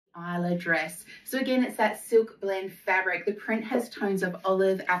Isla Dress. So again, it's that silk blend fabric. The print has tones of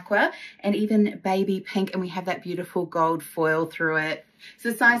olive, aqua, and even baby pink, and we have that beautiful gold foil through it.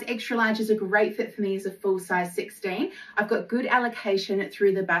 So the size extra large is a great fit for me as a full size 16. I've got good allocation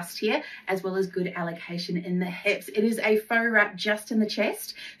through the bust here, as well as good allocation in the hips. It is a faux wrap just in the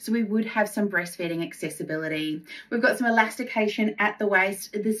chest, so we would have some breastfeeding accessibility. We've got some elastication at the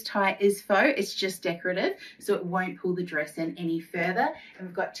waist. This tie is faux, it's just decorative, so it won't pull the dress in any further. And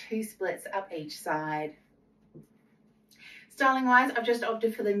we've got 2 splits up each side. Styling wise, I've just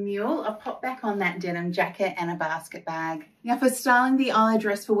opted for the mule. I've popped back on that denim jacket and a basket bag. Now for styling the Isla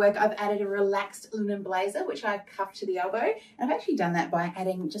dress for work, I've added a relaxed linen blazer, which I've cuffed to the elbow. And I've actually done that by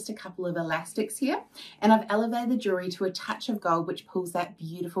adding just a couple of elastics here. And I've elevated the jewelry to a touch of gold, which pulls that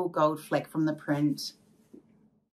beautiful gold fleck from the print.